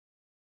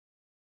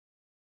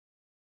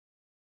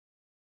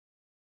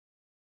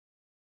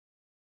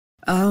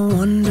I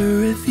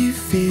wonder if you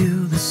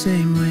feel the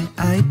same way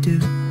I do,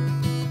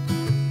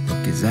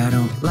 'cause I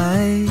don't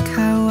like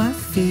how I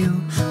feel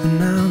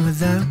when I'm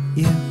without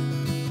you.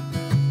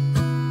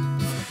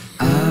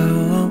 I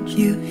want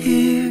you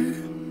here,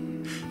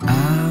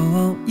 I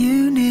want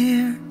you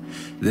near.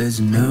 There's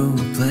no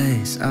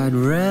place I'd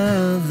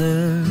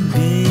rather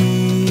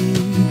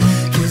be,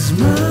 'cause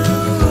my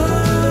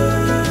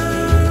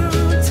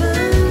world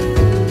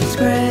turns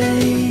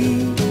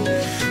gray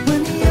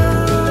when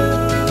you're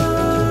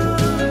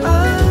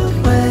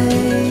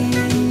away.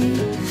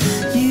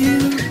 You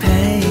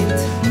paint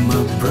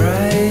my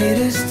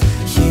brightest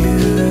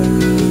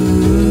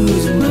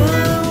hues.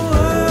 My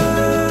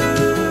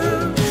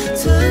world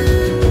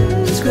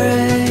turns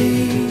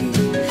gray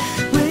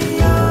when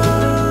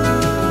you're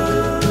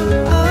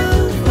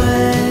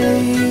away.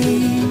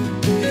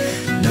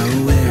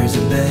 Nowhere's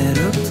a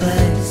better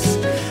place,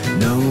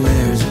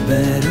 nowhere's a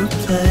better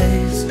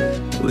place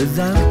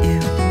without you.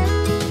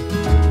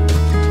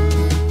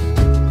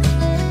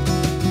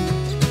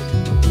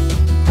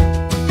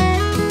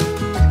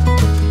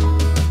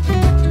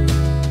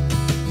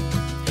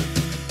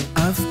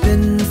 I've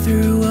been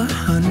through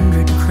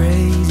 100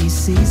 crazy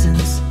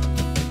seasons,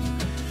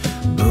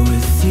 but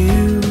with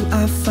you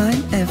I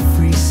find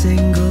every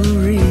single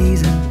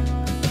reason.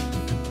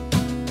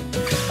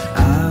 I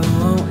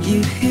want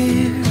you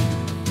here,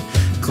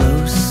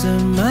 closer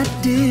my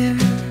dear.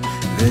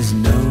 There's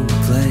no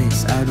place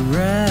I'd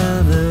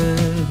rather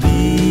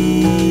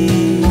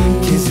be,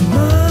 'cause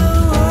my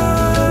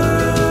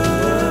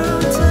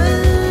world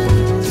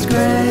turns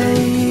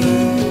gray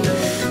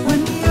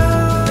when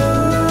you're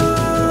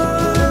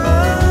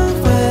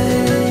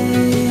away.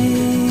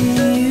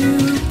 You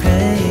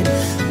paint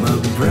my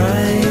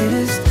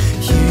brightest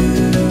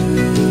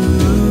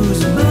hues.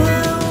 My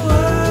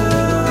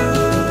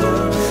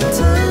world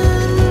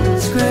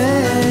turns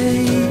gray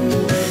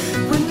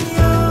when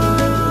you're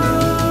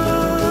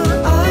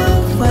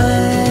away.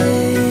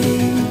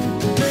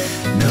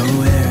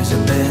 Nowhere's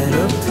a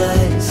better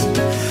place,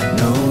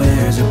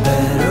 nowhere's a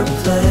better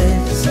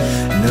place,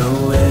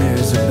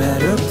 nowhere's a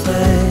better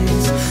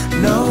place,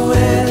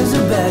 nowhere's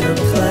a better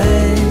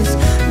place,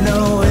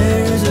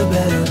 nowhere's a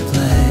better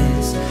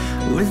place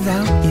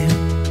without you.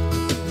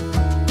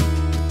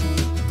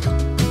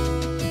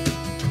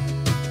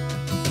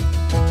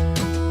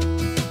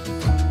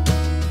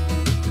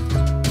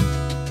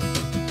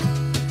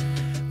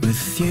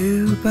 With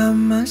you by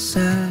my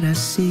side, I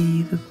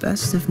see the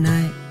best of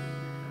night,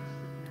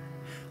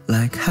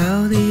 like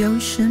how the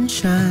ocean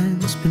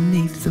shines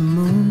beneath the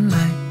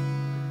moonlight.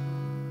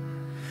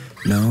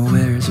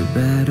 Nowhere's a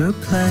better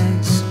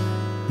place,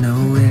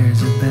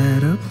 nowhere's a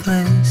better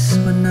place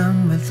when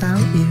I'm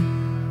without you.